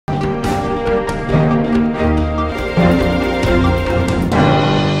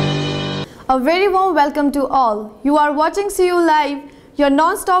A very warm welcome to all. You are watching CU Live, your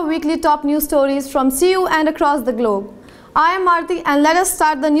non-stop weekly top news stories from CU and across the globe. I am Aarti and let us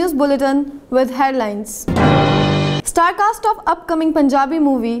start the news bulletin with headlines. Starcast of upcoming Punjabi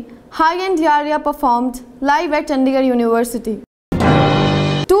movie High-End Area performed live at Chandigarh University.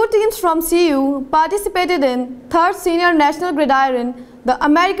 Two teams from CU participated in 3rd Senior National Gridiron, the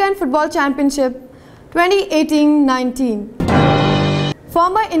American Football Championship 2018-19.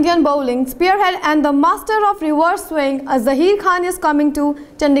 Former Indian bowling spearhead and the master of reverse swing Zahir Khan is coming to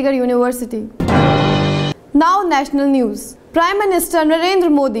Chandigarh University. Now national news. Prime Minister Narendra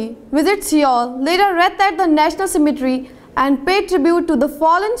Modi visits Seoul, later read at the National Cemetery and paid tribute to the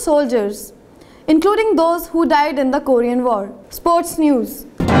fallen soldiers, including those who died in the Korean War. Sports news.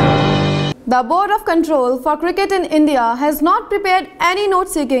 The Board of Control for Cricket in India has not prepared any note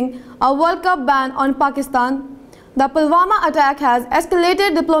seeking a World Cup ban on Pakistan. The Pulwama attack has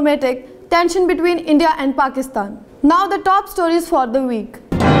escalated diplomatic tension between India and Pakistan. Now the top stories for the week.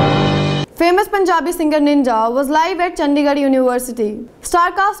 Famous Punjabi singer Ninja was live at Chandigarh University.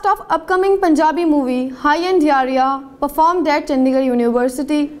 Starcast of upcoming Punjabi movie High-End Area performed at Chandigarh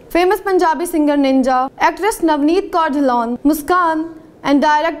University. Famous Punjabi singer Ninja, actress Navneet Kaur Dhillon, Muskan and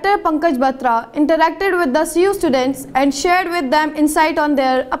director Pankaj Batra interacted with the CU students and shared with them insight on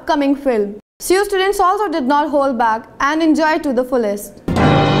their upcoming film. CU students also did not hold back and enjoyed to the fullest.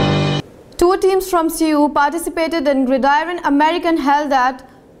 Two teams from CU participated in Gridiron American held at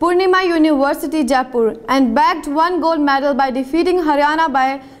Purnima University, Jaipur and bagged one gold medal by defeating Haryana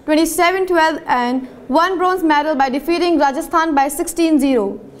by 27-12 and one bronze medal by defeating Rajasthan by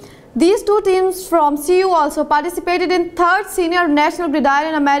 16-0. These two teams from CU also participated in 3rd Senior National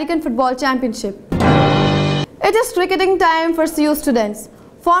Gridiron American Football Championship. It is cricketing time for CU students.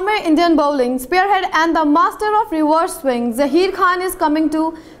 Former Indian bowling spearhead and the master of reverse swing Zahir Khan is coming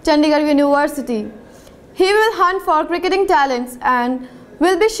to Chandigarh University. He will hunt for cricketing talents and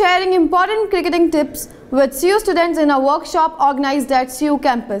will be sharing important cricketing tips with CU students in a workshop organized at CU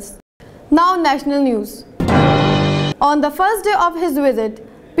campus. Now national news. On the first day of his visit,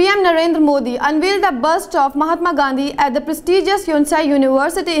 PM Narendra Modi unveiled a bust of Mahatma Gandhi at the prestigious Yonsei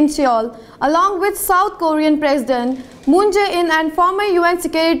University in Seoul, along with South Korean President Moon Jae-in and former UN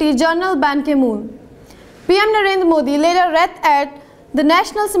Secretary General Ban Ki-moon. PM Narendra Modi later read at the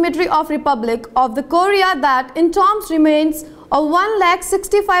National Cemetery of Republic of the Korea that entombs remains of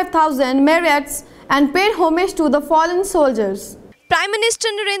 1,65,000 Marriotts and paid homage to the fallen soldiers. Prime Minister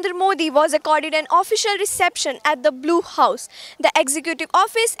Narendra Modi was accorded an official reception at the Blue House, the executive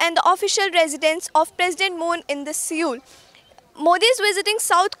office and the official residence of President Moon in the Seoul. Modi is visiting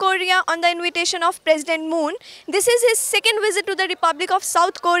South Korea on the invitation of President Moon. This is his second visit to the Republic of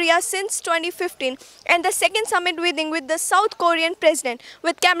South Korea since 2015 and the second summit meeting with the South Korean President.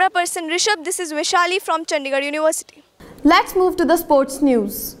 With camera person Rishabh, this is Vishali from Chandigarh University. Let's move to the sports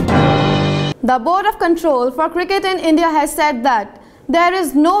news. The Board of Control for Cricket in India has said that there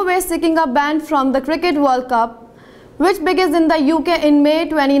is no way seeking a ban from the Cricket World Cup, which begins in the UK in May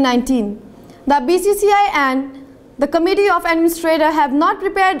 2019. The BCCI and the Committee of Administrators have not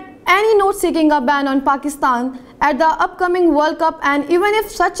prepared any note seeking a ban on Pakistan at the upcoming World Cup, and even if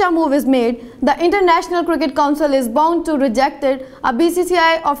such a move is made, the International Cricket Council is bound to reject it, a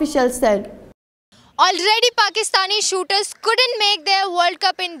BCCI official said. Already Pakistani shooters couldn't make their World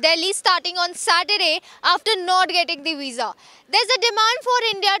Cup in Delhi starting on Saturday after not getting the visa. There's a demand for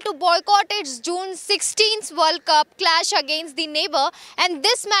India to boycott its June 16th World Cup clash against the neighbor, and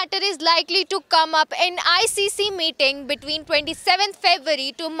this matter is likely to come up in ICC meeting between 27th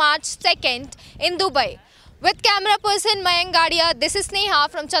February to March 2nd in Dubai. With camera person Mayank Gadia, this is Sneha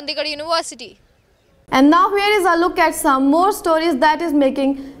from Chandigarh University. And now here is a look at some more stories that is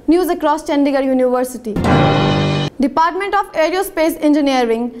making news across Chandigarh University. Department of Aerospace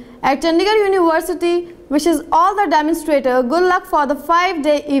Engineering at Chandigarh University wishes all the demonstrators good luck for the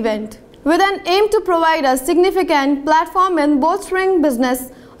 5-day event. With an aim to provide a significant platform in bolstering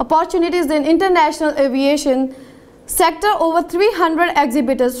business opportunities in international aviation sector, over 300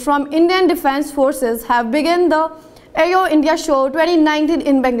 exhibitors from Indian Defence Forces have begun the Aero India Show 2019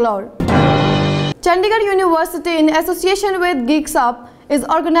 in Bangalore. Chandigarh University, in association with Geeks Up, is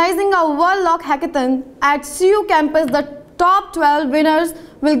organizing a World Lock Hackathon at CU campus. The top 12 winners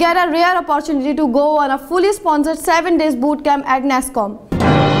will get a rare opportunity to go on a fully sponsored 7 days boot camp at NASCOM.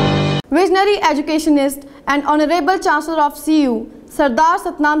 Visionary educationist and Honorable Chancellor of CU, Sardar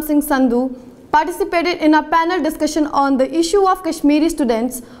Satnam Singh Sandhu, participated in a panel discussion on the issue of Kashmiri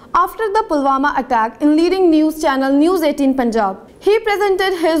students after the Pulwama attack in leading news channel News 18 Punjab. He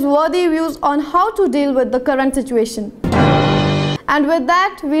presented his worthy views on how to deal with the current situation. And with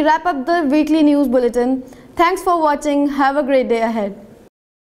that, we wrap up the weekly news bulletin. Thanks for watching. Have a great day ahead.